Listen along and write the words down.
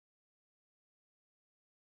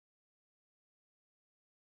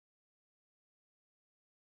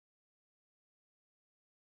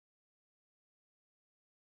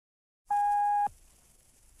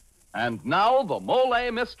And now, the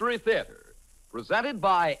Mollé Mystery Theater, presented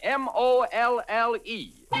by Molle.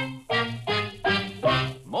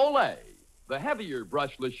 Mollé, the heavier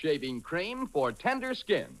brushless shaving cream for tender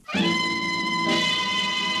skin.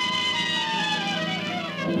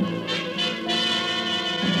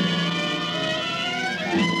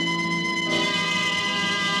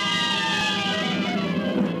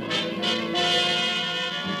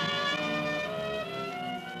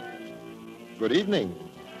 Good evening.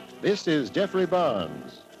 This is Jeffrey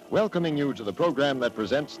Barnes, welcoming you to the program that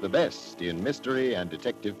presents the best in mystery and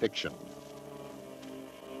detective fiction.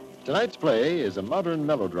 Tonight's play is a modern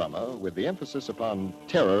melodrama with the emphasis upon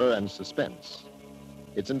terror and suspense.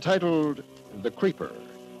 It's entitled The Creeper,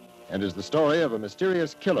 and is the story of a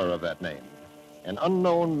mysterious killer of that name, an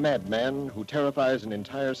unknown madman who terrifies an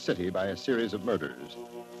entire city by a series of murders.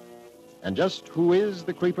 And just who is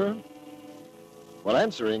the Creeper? Well,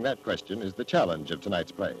 answering that question is the challenge of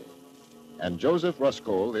tonight's play. And Joseph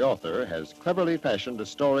Ruskol, the author, has cleverly fashioned a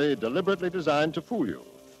story deliberately designed to fool you.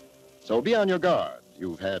 So be on your guard.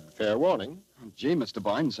 You've had fair warning. Gee, Mr.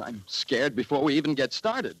 Barnes, I'm scared before we even get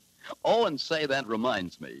started. Oh, and say, that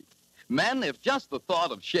reminds me. Men, if just the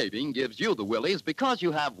thought of shaving gives you the willies because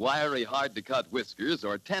you have wiry, hard-to-cut whiskers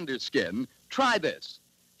or tender skin, try this.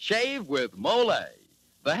 Shave with Mollé,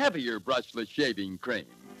 the heavier brushless shaving cream.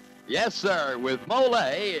 Yes, sir, with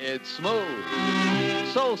Mollé, it's smooth.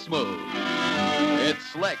 So smooth. It's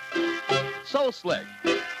slick. So slick.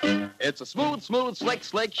 It's a smooth,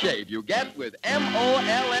 slick shave you get with Molle.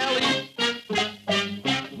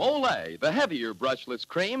 Mollé, the heavier brushless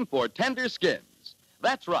cream for tender skins.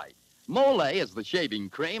 That's right. Mollé is the shaving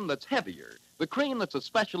cream that's heavier, the cream that's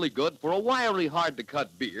especially good for a wiry,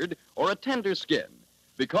 hard-to-cut beard or a tender skin.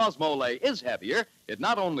 Because Mollé is heavier, it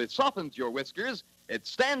not only softens your whiskers, it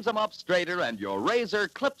stands them up straighter, and your razor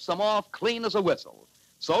clips them off clean as a whistle.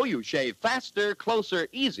 So you shave faster, closer,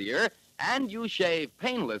 easier, and you shave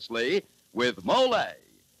painlessly with Mollé,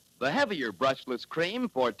 the heavier brushless cream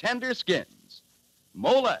for tender skins.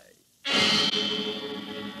 Mollé.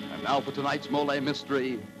 And now for tonight's Mollé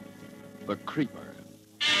mystery, The Creeper.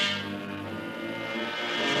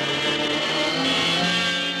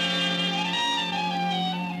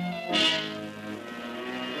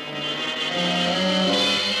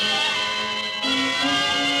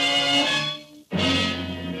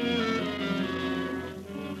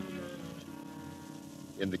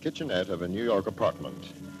 In the kitchenette of a New York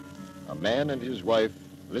apartment, a man and his wife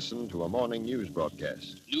listen to a morning news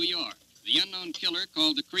broadcast. New York. The unknown killer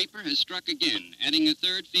called the Creeper has struck again, adding a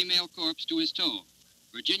third female corpse to his toll.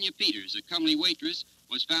 Virginia Peters, a comely waitress,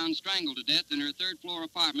 was found strangled to death in her third-floor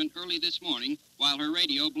apartment early this morning while her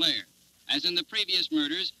radio blared. As in the previous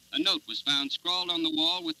murders, a note was found scrawled on the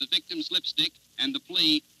wall with the victim's lipstick and the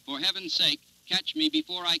plea, "For heaven's sake, catch me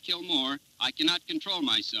before I kill more. I cannot control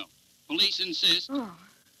myself." Police insist... Oh.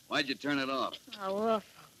 Why'd you turn it off? Oh,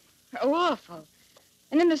 awful. Oh, awful.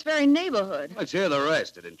 And in this very neighborhood. Let's hear the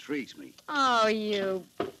rest. It intrigues me. Oh, you.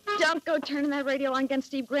 Don't go turning that radio on against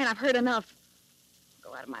Steve Grant. I've heard enough.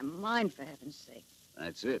 Go out of my mind, for heaven's sake.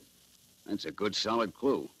 That's it. That's a good, solid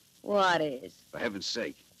clue. What is? For heaven's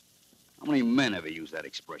sake. How many men ever use that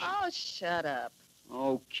expression? Oh, shut up.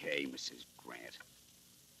 Okay, Mrs. Grant.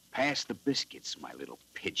 Pass the biscuits, my little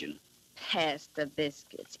pigeon. Pass the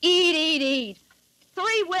biscuits. Eat.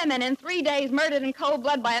 3 women in 3 days murdered in cold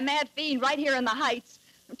blood by a mad fiend right here in the Heights.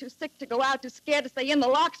 I'm too sick to go out, too scared to stay in. The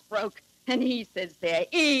lock's broke. And he sits there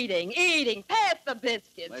eating. Pass the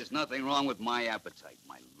biscuits. There's nothing wrong with my appetite,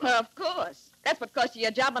 my love. Of course. That's what cost you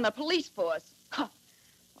your job on the police force.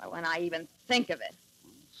 Why, when I even think of it.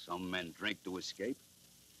 Some men drink to escape.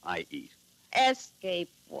 I eat. Escape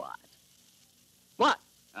what? What?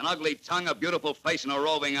 An ugly tongue, a beautiful face, and a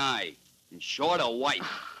roving eye. In short, a wife.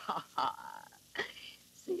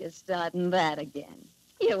 See you starting that again.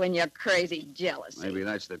 You and your crazy jealousy. Maybe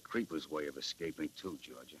that's the Creeper's way of escaping, too,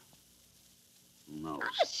 Georgia. Who knows?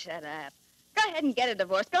 Oh, shut up. Go ahead and get a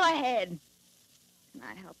divorce. Go ahead. Can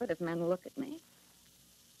I help it if men look at me?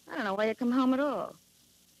 I don't know why you come home at all.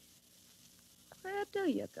 Where do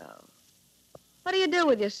you go? What do you do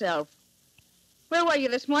with yourself? Where were you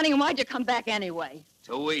this morning, and why'd you come back anyway?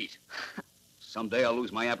 To eat. Someday I'll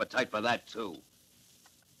lose my appetite for that, too.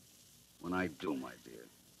 When I do, my dear,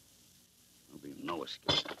 there'll be no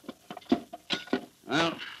escape.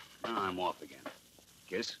 Well, now I'm off again.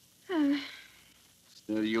 Kiss?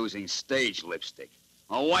 Still using stage lipstick.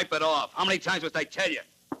 I'll wipe it off. How many times must I tell you?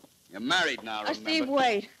 You're married now, remember? Steve,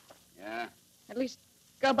 wait. Yeah? At least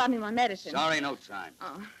go buy me my medicine. Sorry, no time.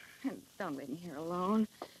 Oh, and don't leave me here alone.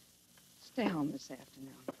 Stay home this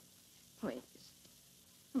afternoon. Please.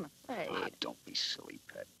 I'm afraid. Don't be silly,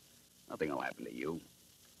 pet. Nothing will happen to you.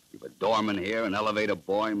 You've a doorman here, an elevator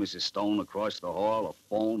boy, Mrs. Stone across the hall, a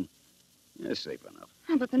phone. You're safe enough.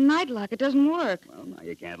 Oh, but the night lock, it doesn't work. Well, now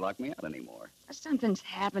you can't lock me out anymore. Something's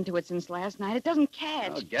happened to it since last night. It doesn't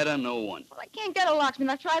catch. Well, get a new one. Well, I can't get a locksmith.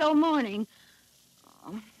 I've tried all morning.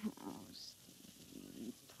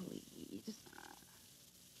 Steve, please.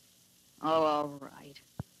 Oh, all right.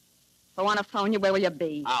 If I want to phone you, where will you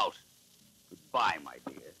be? Out. Goodbye, my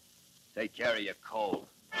dear. Take care of your cold.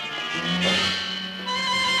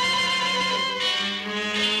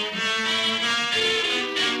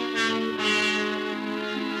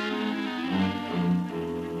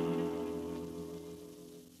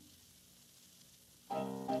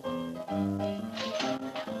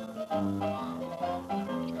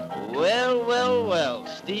 Well,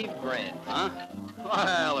 Steve Grant. Huh?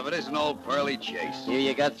 Well, if it isn't old Pearly Chase. Here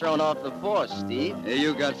you got thrown off the force, Steve. Here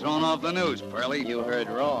you got thrown off the news, Pearly. You heard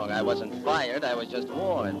wrong. I wasn't fired. I was just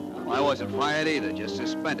warned. Well, I wasn't fired either, just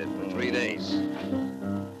suspended for 3 days.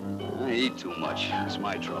 I eat too much. That's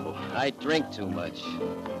my trouble. I drink too much.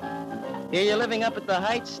 Here you're living up at the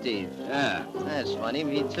Heights, Steve. Yeah. That's funny.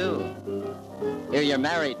 Me too. Here you're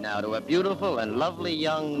married now to a beautiful and lovely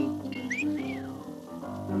young...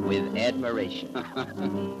 with admiration. You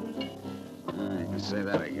can say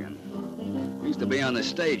that again. Used to be on the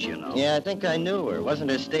stage, you know. Yeah, I think I knew her. Wasn't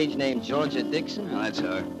her stage name Georgia Dixon? Yeah, that's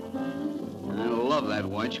her. I love that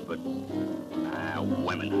wench, but...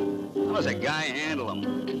 women. How does a guy handle them?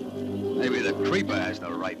 Maybe the creeper has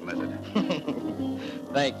the right method.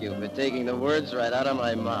 Thank you for taking the words right out of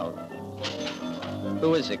my mouth.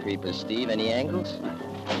 Who is the creeper, Steve? Any angles?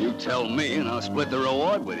 You tell me, and I'll split the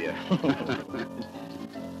reward with you.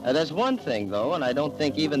 There's one thing, though, and I don't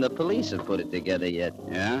think even the police have put it together yet.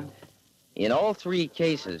 Yeah? In all 3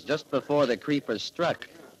 cases, just before the creeper struck,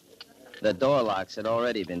 the door locks had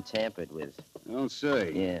already been tampered with. Don't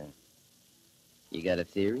say. Yeah. You got a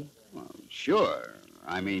theory? Well, sure.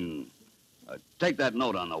 I mean, take that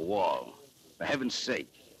note on the wall. For heaven's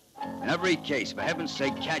sake. In every case, for heaven's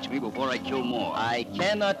sake, catch me before I kill more. I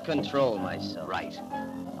cannot control myself. Right.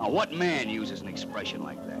 Now, what man uses an expression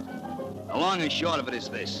like that? The long and short of it is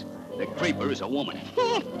this. The creeper is a woman.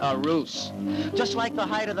 A ruse. Just like the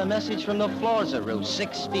height of the message from the floor's a ruse,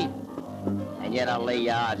 6 feet. And yet I'll lay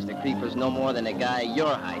you odds the creeper's no more than a guy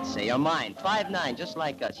your height, say, or mine, 5'9", just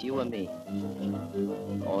like us, you and me.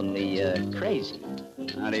 Only, crazy.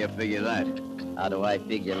 How do you figure that? How do I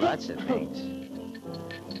figure lots of things?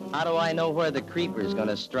 How do I know where the creeper's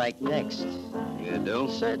gonna strike next? You do?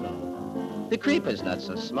 Certain. The creeper's not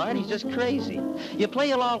so smart, he's just crazy. You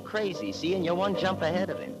play along crazy, see, and you're one jump ahead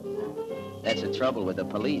of him. That's the trouble with the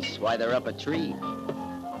police, why they're up a tree.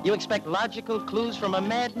 You expect logical clues from a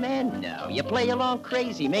madman? No, you play along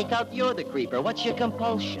crazy, make out you're the creeper. What's your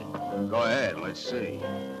compulsion? Go ahead, let's see.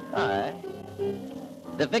 All right.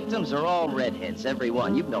 The victims are all redheads, every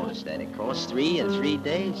one. You've noticed that, of course. 3 in 3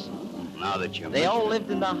 days. Now that you They mention all it.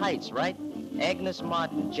 lived in the Heights, right? Agnes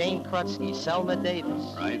Martin, Jane Krutsky, Selma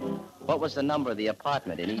Davis. Right. What was the number of the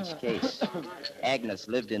apartment in each case? Agnes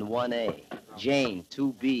lived in 1A, Jane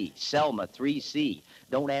 2B, Selma 3C.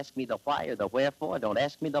 Don't ask me the why or the wherefore. Don't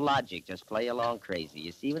ask me the logic. Just play along crazy.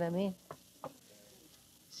 You see what I mean?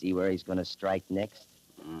 See where he's going to strike next?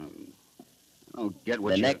 I don't get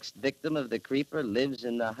what The you... next victim of the creeper lives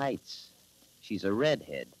in the Heights. She's a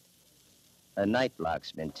redhead. Her night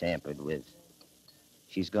lock's been tampered with.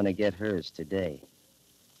 She's going to get hers today.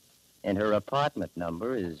 And her apartment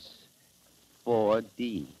number is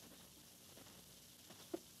 4D.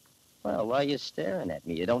 Well, why are you staring at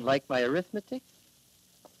me? You don't like my arithmetic?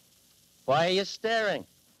 Why are you staring?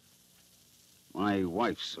 My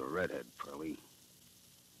wife's a redhead, Pearly.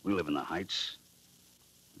 We live in the Heights.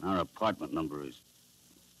 Our apartment number is...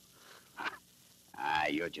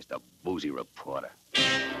 you're just a boozy reporter.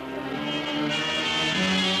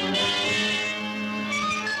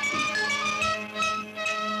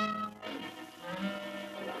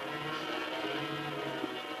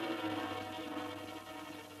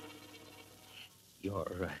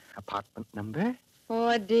 Your apartment number?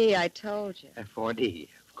 4D, I told you. 4D,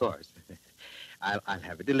 of course. I'll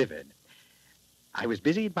have it delivered. I was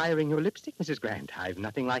busy admiring your lipstick, Mrs. Grant. I've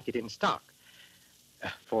nothing like it in stock.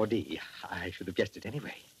 4D. I should have guessed it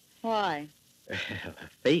anyway. Why? Well, a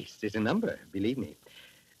face is a number, believe me.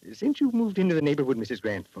 Since you moved into the neighborhood, Mrs.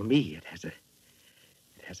 Grant, for me, it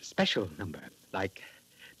has a special number, like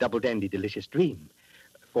Double Dandy Delicious Dream.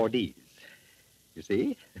 4Ds. You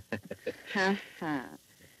see? Ha-ha.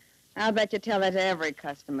 I'll bet you tell that to every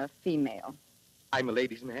customer, female. I'm a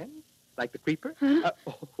ladies' man, like the creeper. Huh?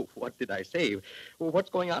 What did I say? Well, what's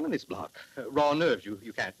going on in this block? Raw nerves,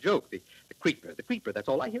 you can't joke. The Creeper, the creeper. That's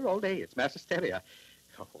all I hear all day. It's mass hysteria.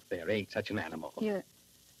 Oh, there ain't such an animal. You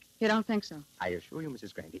don't think so? I assure you,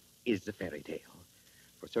 Mrs. Grant, it is a fairy tale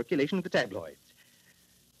for circulation of the tabloids.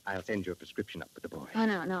 I'll send you a prescription up with the boy. Oh,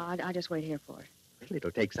 no, I'll just wait here for it. Well,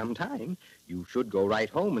 it'll take some time. You should go right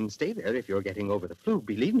home and stay there if you're getting over the flu.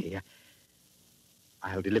 Believe me,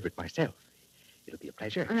 I'll deliver it myself. It'll be a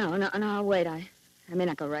pleasure. No, I'll wait. I may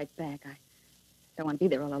not go right back. I don't want to be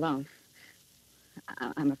there all alone.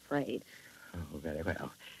 I'm afraid. Oh, very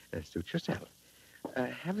well. Suit yourself.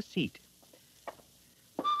 Have a seat.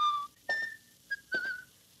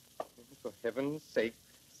 For heaven's sake,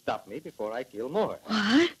 stop me before I feel more.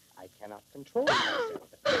 What? I cannot control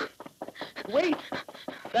myself. Wait!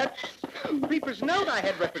 That's Creeper's note I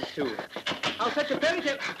had reference to. How such a fairy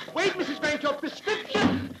tale... Wait, Mrs. Grant, your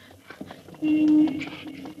prescription!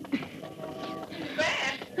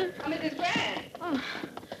 Grant! Mrs. Grant!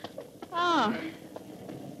 Oh,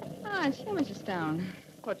 it's you, Mrs. Stone.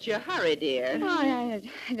 What's your hurry, dear? Oh, I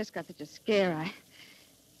just got such a scare.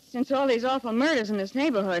 Since all these awful murders in this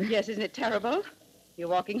neighborhood. Yes, isn't it terrible? You're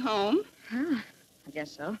walking home? Huh, I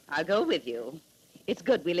guess so. I'll go with you. It's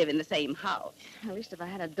good we live in the same house. At least if I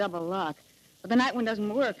had a double lock. But the night one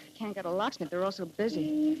doesn't work. Can't get a locksmith. They're all so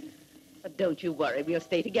busy. But don't you worry. We'll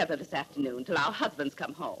stay together this afternoon till our husbands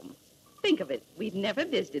come home. Think of it. We've never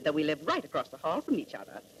visited, though we live right across the hall from each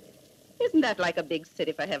other. Isn't that like a big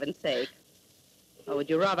city, for heaven's sake? Or would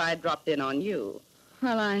you rather I dropped in on you?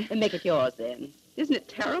 Well, And make it yours, then. Isn't it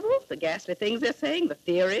terrible? The ghastly things they're saying, the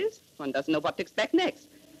theories. One doesn't know what to expect next.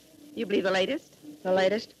 You believe the latest? The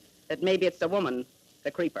latest? That maybe it's the woman,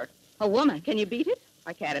 the creeper. A woman? Can you beat it?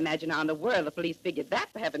 I can't imagine how in the world the police figured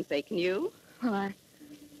that, for heaven's sake. Can you? Well, I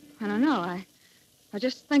don't know. I was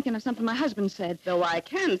just thinking of something my husband said. Though I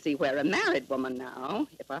can see where a married woman now,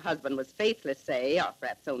 if her husband was faithless, say, or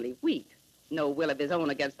perhaps only weak, no will of his own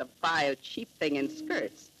against a vile, cheap thing in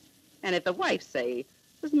skirts. And if the wife, say,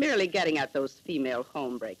 was merely getting at those female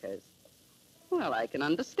homebreakers. Well, I can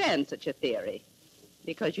understand such a theory.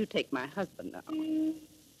 Because you take my husband now.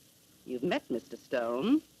 You've met Mr.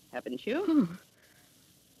 Stone, haven't you?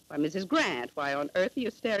 Why, Mrs. Grant, why on earth are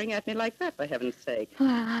you staring at me like that, for heaven's sake? Well,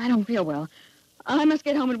 I don't feel well. I must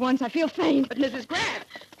get home at once. I feel faint. But Mrs. Grant,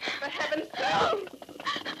 for heaven's sake!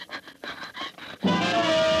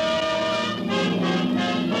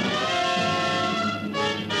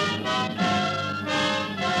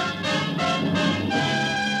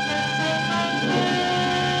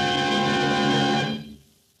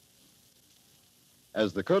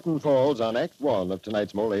 As the curtain falls on Act One of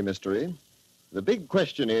tonight's Mollé mystery, the big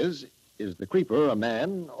question is the creeper a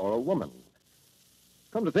man or a woman?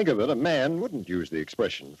 Come to think of it, a man wouldn't use the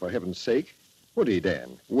expression, for heaven's sake, would he,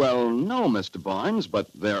 Dan? Well, no, Mr. Barnes, but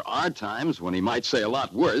there are times when he might say a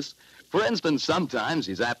lot worse. For instance, sometimes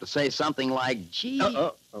he's apt to say something like, gee...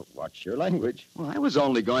 Watch your language. Well, I was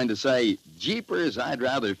only going to say, jeepers, I'd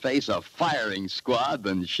rather face a firing squad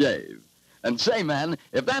than shave. And say, man,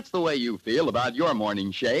 if that's the way you feel about your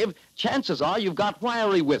morning shave, chances are you've got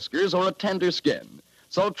wiry whiskers or a tender skin.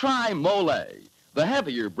 So try Mollé, the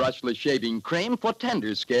heavier brushless shaving cream for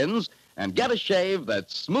tender skins, and get a shave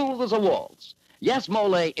that's smooth as a waltz. Yes,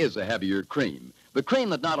 Mollé is a heavier cream. The cream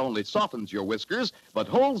that not only softens your whiskers, but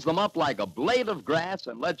holds them up like a blade of grass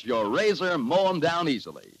and lets your razor mow them down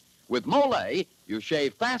easily. With Mollé, you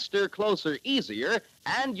shave faster, closer, easier,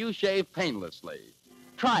 and you shave painlessly.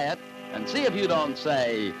 Try it and see if you don't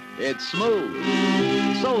say, it's smooth,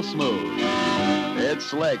 so smooth, it's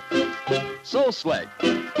slick, so slick.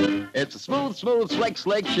 It's a smooth, smooth, slick,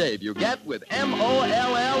 slick shave you get with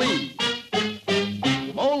M-O-L-L-E.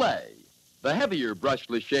 Mollé, the heavier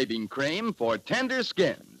brushless shaving cream for tender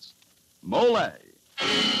skins. Mollé.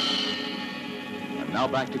 And now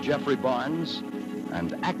back to Jeffrey Barnes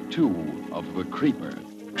and Act Two of The Creeper.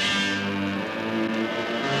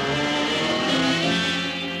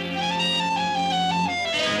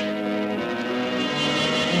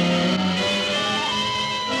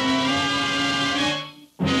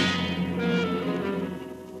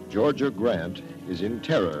 Georgia Grant is in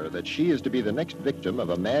terror that she is to be the next victim of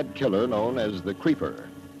a mad killer known as the Creeper.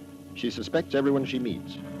 She suspects everyone she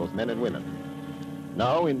meets, both men and women.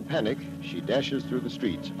 Now, in panic, she dashes through the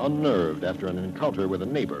streets, unnerved after an encounter with a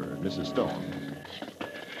neighbor, Mrs. Stone.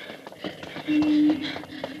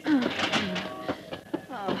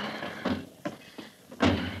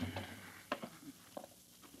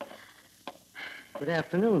 Good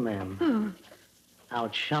afternoon, ma'am.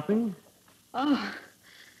 Out shopping?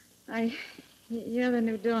 You're the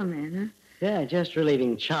new doorman, huh? Yeah, just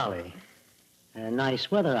relieving Charlie. Nice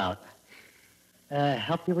weather out.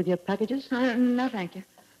 Help you with your packages? No, thank you.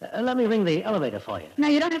 Let me ring the elevator for you. No,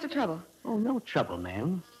 you don't have to trouble. Oh, no trouble,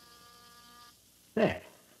 ma'am. There.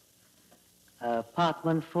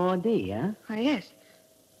 Apartment 4D, huh? Oh, yes.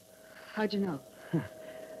 How'd you know?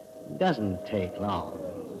 Doesn't take long.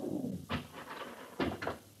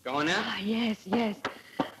 Going out? Ah, yes, yes.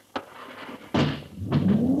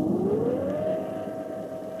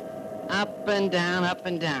 Up and down, up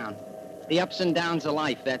and down. The ups and downs of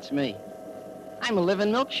life, that's me. I'm a living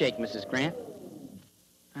milkshake, Mrs. Grant.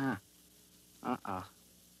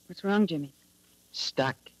 What's wrong, Jimmy?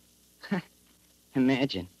 Stuck.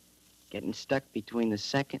 Imagine getting stuck between the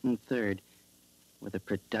second and third with a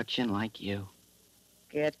production like you.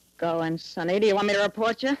 Get going, Sonny. Do you want me to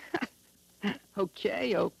report you?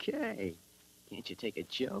 Okay. Can't you take a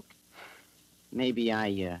joke? Maybe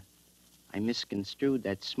I misconstrued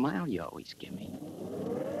that smile you always give me.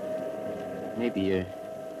 Maybe you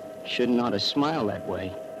shouldn't ought to smile that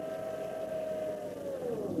way.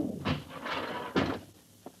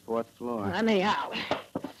 4th floor. Let me out.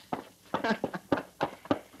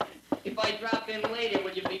 If I drop in later,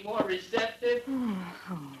 would you be more receptive?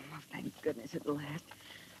 Oh, thank goodness at last.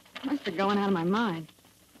 Must be going out of my mind.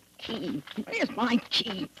 Key. Where's my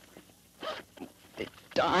key? This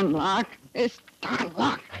darn lock.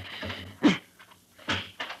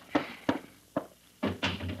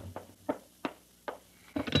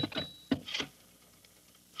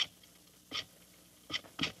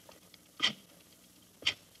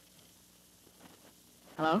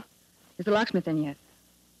 Hello? Is the locksmith in yet?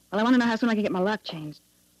 Well, I want to know how soon I can get my lock changed.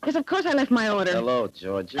 Yes, of course I left my order. Hello,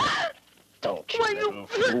 Georgia. Don't you little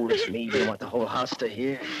foolish me. You want the whole house to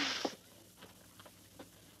hear?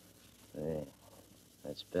 Hey,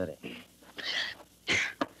 that's better.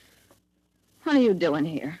 What are you doing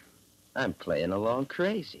here? I'm playing along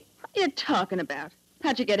crazy. What are you talking about?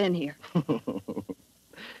 How'd you get in here?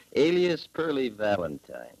 Alias Pearly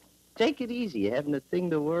Valentine. Take it easy. You haven't a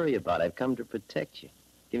thing to worry about. I've come to protect you.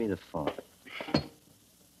 Give me the phone.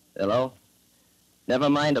 Hello? Never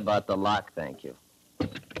mind about the lock, thank you.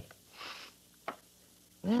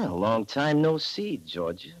 Yeah, a long time no see,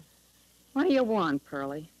 Georgia. What do you want,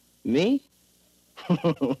 Pearlie? Me?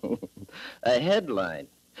 A headline.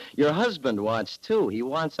 Your husband wants, too. He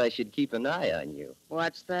wants I should keep an eye on you.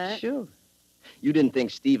 What's that? Sure. You didn't think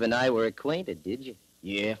Steve and I were acquainted, did you?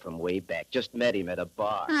 Yeah, from way back. Just met him at a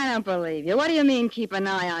bar. I don't believe you. What do you mean, keep an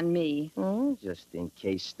eye on me? Oh, just in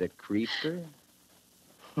case the creeper.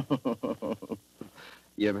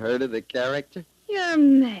 You've heard of the character? You're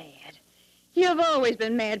mad. You've always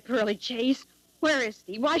been mad, Pearlie Chase. Where is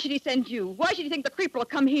he? Why should he send you? Why should he think the creeper will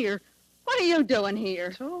come here? What are you doing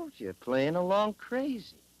here? Told you, playing along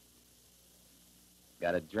crazy.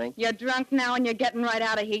 Got a drink? You're drunk now and you're getting right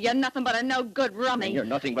out of here. You're nothing but a no-good rummy. And you're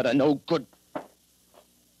nothing but a no-good...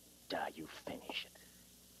 you finish it.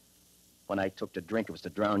 When I took to drink, it was to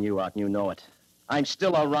drown you out, and you know it. I'm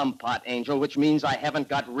still a rum pot, Angel, which means I haven't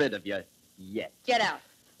got rid of you yet. Get out.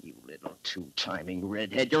 You little two-timing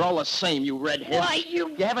redhead. You're all the same, you redhead. Why, you...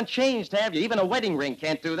 You haven't changed, have you? Even a wedding ring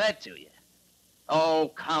can't do that to you.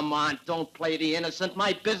 Oh, come on. Don't play the innocent.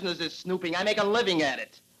 My business is snooping. I make a living at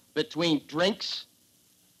it. Between drinks.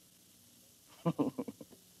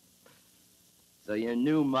 So your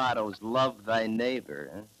new motto's love thy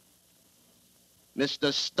neighbor, huh?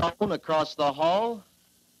 Mr. Stone across the hall?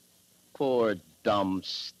 Poor dumb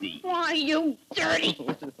Steve. Why, you dirty...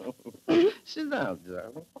 Sit down,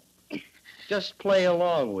 darling. Just play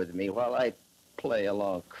along with me while I play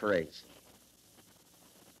along crazy.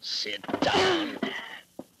 Sit down.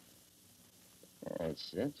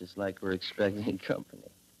 That's it, just like we're expecting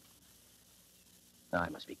company. Now, I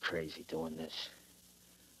must be crazy doing this.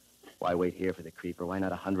 Why wait here for the creeper? Why not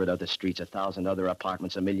 100 other streets, 1,000 other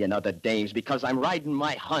apartments, 1,000,000 other dames? Because I'm riding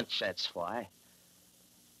my hunch, that's why.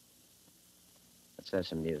 Let's have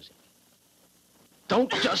some music.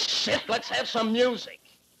 Don't just sit. Let's have some music.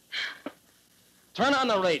 Turn on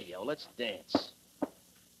the radio. Let's dance.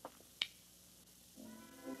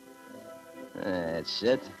 That's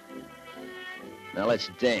it. Now let's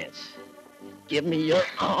dance. Give me your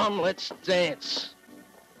arm. Let's dance.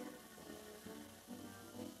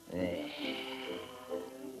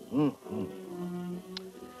 Mm-hmm.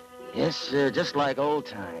 Yes, sir, just like old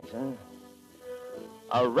times, huh?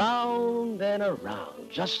 Around and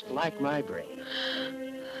around, just like my brain.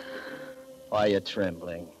 Why are you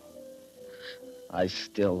trembling? I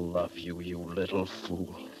still love you, you little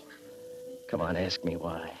fool. Come on, ask me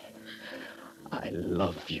why. I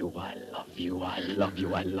love you, I love you, I love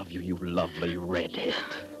you, I love you, you lovely redhead.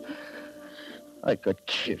 I could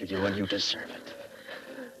kill you and you deserve it.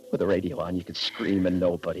 With the radio on, you could scream and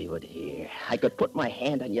nobody would hear. I could put my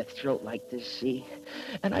hand on your throat like this, see?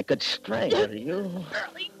 And I could strangle you.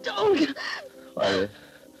 Early, don't. Why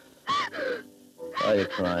are you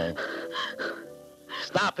crying?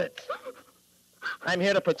 Stop it. I'm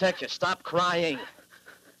here to protect you. Stop crying.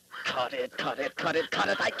 Cut it, cut it, cut it, cut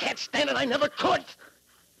it. I can't stand it. I never could.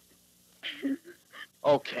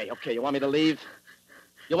 Okay, you want me to leave?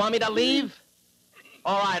 You want me to leave?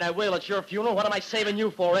 All right, I will. It's your funeral. What am I saving you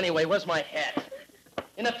for anyway? Where's my hat?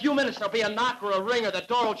 In a few minutes, there'll be a knock or a ring, or the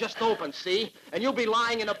door will just open, see? And you'll be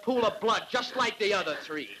lying in a pool of blood, just like the other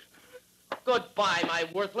three. Goodbye, my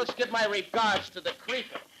worthless. Give my regards to the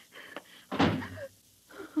creeper.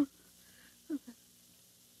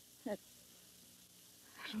 That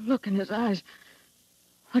look in his eyes,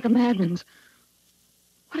 like a madman's.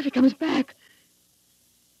 What if he comes back?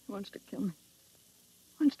 He wants to kill me.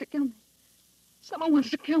 Wants to kill me. Someone wants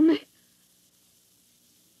to kill me.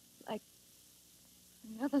 Like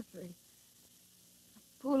the other three.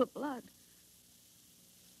 A pool of blood.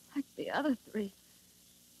 Like the other three.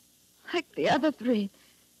 Like the other three.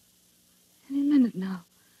 Any minute now.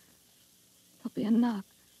 There'll be a knock.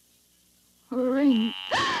 Or a ring.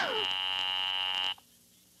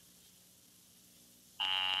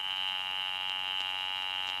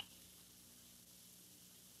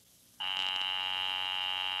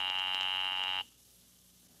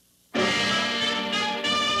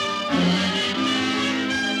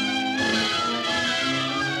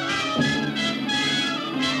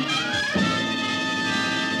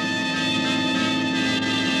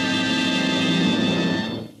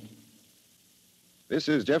 This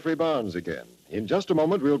is Jeffrey Barnes again. In just a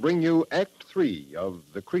moment, we'll bring you Act 3 of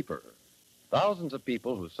The Creeper. Thousands of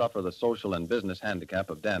people who suffer the social and business handicap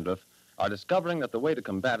of dandruff are discovering that the way to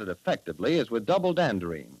combat it effectively is with double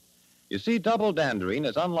danderine. You see, double danderine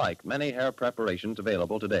is unlike many hair preparations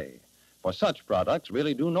available today. For such products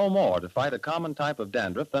really do no more to fight a common type of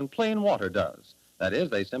dandruff than plain water does. That is,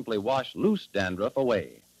 they simply wash loose dandruff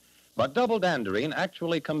away. But double danderine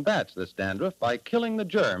actually combats this dandruff by killing the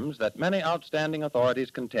germs that many outstanding authorities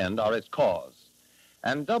contend are its cause.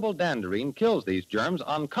 And double danderine kills these germs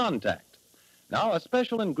on contact. Now, a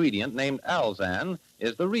special ingredient named alzan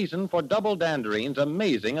is the reason for double danderine's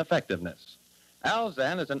amazing effectiveness.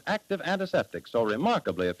 Alzan is an active antiseptic so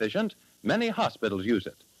remarkably efficient, many hospitals use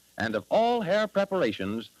it. And of all hair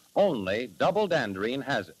preparations, only double danderine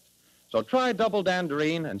has it. So try double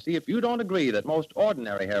danderine and see if you don't agree that most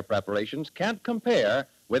ordinary hair preparations can't compare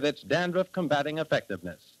with its dandruff-combating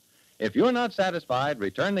effectiveness. If you're not satisfied,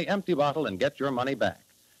 return the empty bottle and get your money back.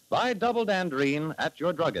 Buy double danderine at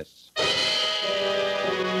your druggist's.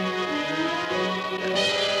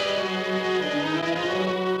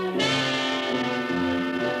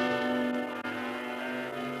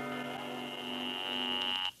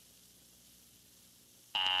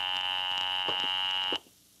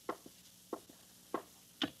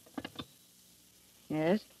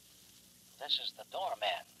 Yes? This is the doorman,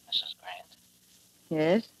 Mrs. Grant.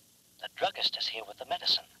 Yes? The druggist is here with the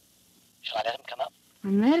medicine. Shall I let him come up? My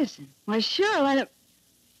medicine? Why, sure, let him...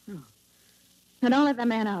 Oh. Now, don't let that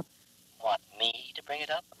man up. Want me to bring it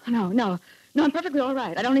up? No, I'm perfectly all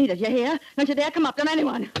right. I don't need it. You hear? Don't you dare come up. Don't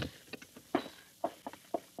anyone.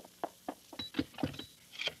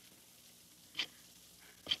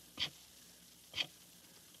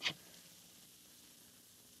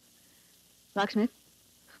 Locksmith?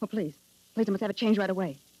 Oh, please. Please, I must have it changed right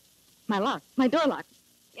away. My lock. My door lock.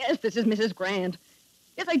 Yes, this is Mrs. Grant.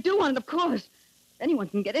 Yes, I do want it, of course. Anyone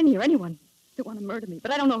can get in here, anyone. They want to murder me,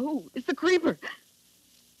 but I don't know who. It's the creeper.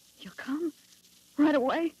 You'll come? Right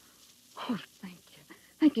away? Oh, thank you.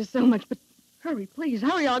 Thank you so much, but hurry, please.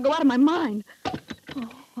 Hurry, or I'll go out of my mind.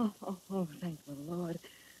 Oh, thank the Lord.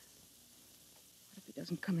 What if he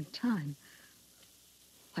doesn't come in time?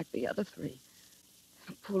 Like the other three.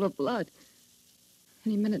 A pool of blood.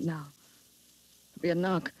 Any minute now. There'll be a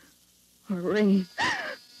knock. Or a ring.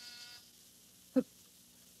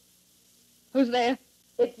 Who's there?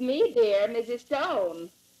 It's me, dear, Mrs. Stone.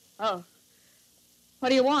 Oh. What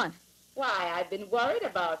do you want? Why, I've been worried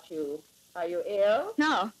about you. Are you ill?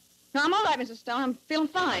 No, I'm all right, Mrs. Stone. I'm feeling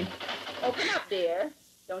fine. Open up, dear.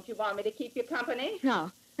 Don't you want me to keep you company?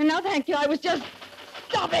 No, thank you. I was just...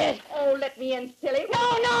 Stop it! Oh, let me in, silly.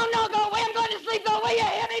 No, go away. I'm going to sleep. Go away. You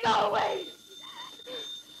hear me? Go away.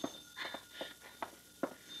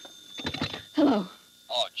 Hello.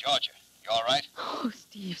 Oh, Georgia, you all right? Oh,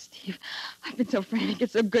 Steve. I've been so frantic.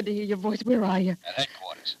 It's so good to hear your voice. Where are you? At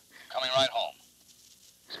headquarters. Coming right home.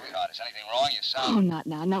 Sweetheart, is anything wrong? You sound... Oh, not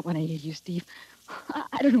now. Not when I hear you, Steve.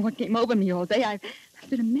 I don't know what came over me all day. I've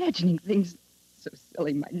been imagining things so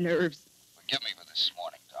silly, my nerves. Forgive me for this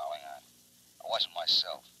morning, darling.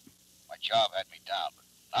 myself. My job had me down, but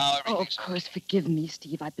now Oh, of everything's... course, forgive me,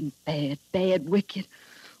 Steve. I've been bad, wicked.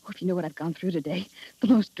 Oh, if you know what I've gone through today. The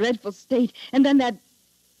most dreadful state. And then that...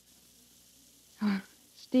 Oh,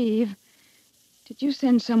 Steve, did you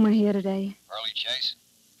send someone here today? Early Chase,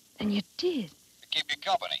 Then you did. to keep you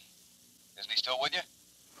company. Isn't he still with you?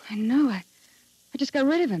 I know. I just got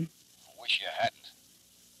rid of him. I wish you hadn't.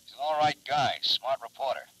 He's an all right guy, smart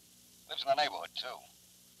reporter. Lives in the neighborhood, too.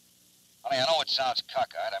 Honey, I know it sounds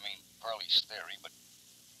cockeyed, I mean Pearlie's theory, but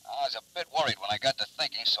I was a bit worried when I got to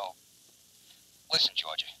thinking, so... Listen,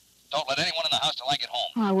 Georgia, don't let anyone in the house till I get home.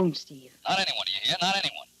 Oh, I won't, Steve. Not anyone, do you hear? Not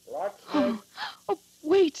anyone. Oh,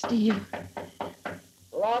 wait, Steve.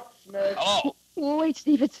 Locksmith. Hello? Oh, wait,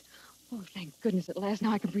 Steve, it's... Oh, thank goodness at last.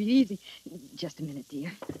 Now I can breathe easy. Just a minute,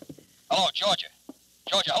 dear. Hello, Georgia.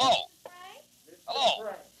 Georgia, hello. Hello.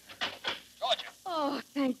 Georgia. Oh,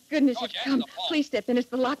 thank goodness Georgia, you've answer come. the phone. Please step in. It's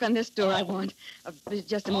the lock on this door I Hello. want.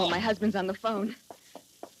 Just a moment. Hello. My husband's on the phone.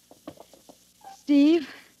 Steve?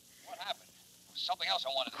 What happened? There was something else I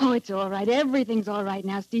wanted to Oh, know. it's all right. Everything's all right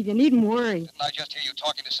now, Steve. You needn't worry. Didn't I just hear you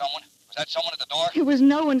talking to someone? Was that someone at the door? It was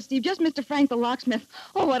no one, Steve. Just Mr. Frank the locksmith.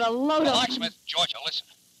 Oh, what a load The of... locksmith? Georgia, listen.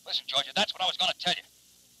 Listen, Georgia, that's what I was going to tell you.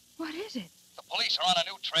 What is it? The police are on a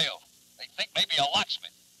new trail. They think maybe a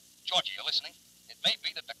locksmith. Georgia, you listening? It may be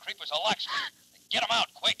that the creeper's a locksmith. Get him out,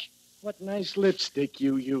 quick. What nice lipstick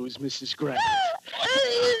you use, Mrs. Grant.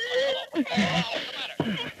 What's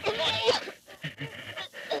the matter?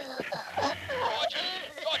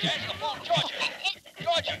 Georgia, answer the phone, Georgia.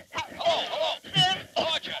 Georgia, hello.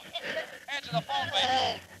 Georgia, answer the phone,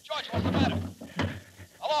 baby. Georgia, what's the matter?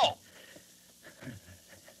 Hello?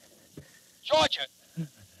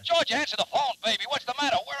 Georgia, answer the phone, baby. What's the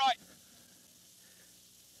matter? Where are you?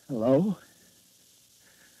 Hello?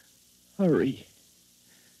 Hurry.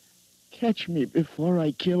 Catch me before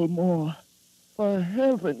I kill more. For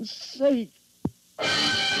heaven's sake.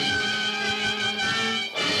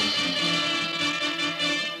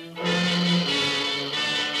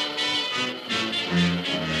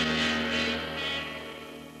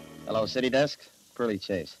 Hello, City Desk. Pearly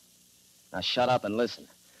Chase. Now shut up and listen.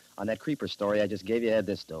 On that creeper story I just gave you, had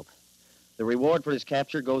this dope. The reward for his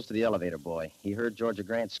capture goes to the elevator boy. He heard Georgia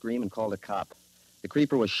Grant scream and called a cop. The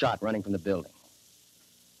creeper was shot running from the building.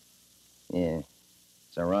 Yeah,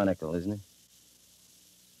 it's ironical, isn't it?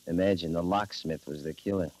 Imagine the locksmith was the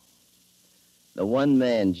killer. The one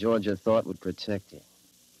man Georgia thought would protect her.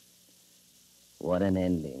 What an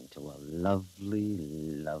ending to a lovely,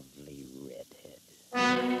 lovely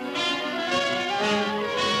redhead.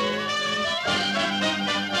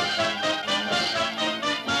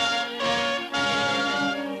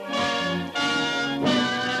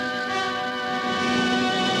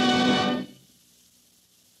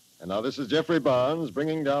 And now this is Jeffrey Barnes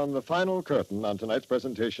bringing down the final curtain on tonight's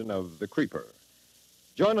presentation of The Creeper.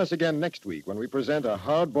 Join us again next week when we present a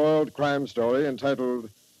hard-boiled crime story entitled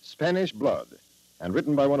Spanish Blood, and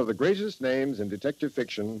written by one of the greatest names in detective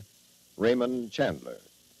fiction, Raymond Chandler.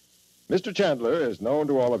 Mr. Chandler is known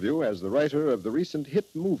to all of you as the writer of the recent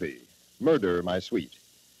hit movie, Murder, My Sweet.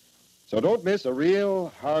 So don't miss a real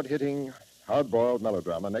hard-hitting, hard-boiled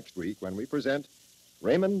melodrama next week when we present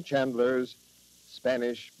Raymond Chandler's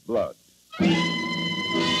Spanish Blood.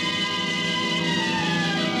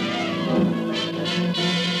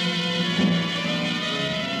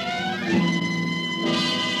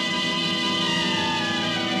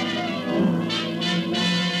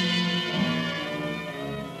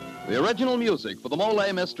 The original music for the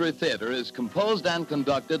Mollé Mystery Theater is composed and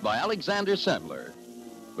conducted by Alexander Sandler.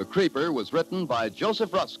 The Creeper was written by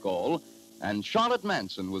Joseph Ruskol, and Charlotte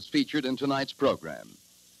Manson was featured in tonight's program.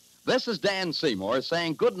 This is Dan Seymour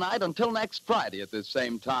saying good night until next Friday at this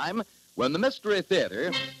same time, when the Mystery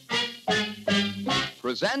Theater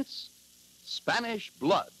presents Spanish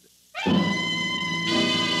Blood.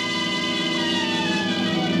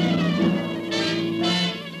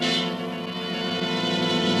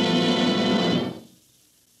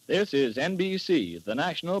 This is NBC, the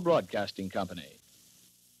national broadcasting company.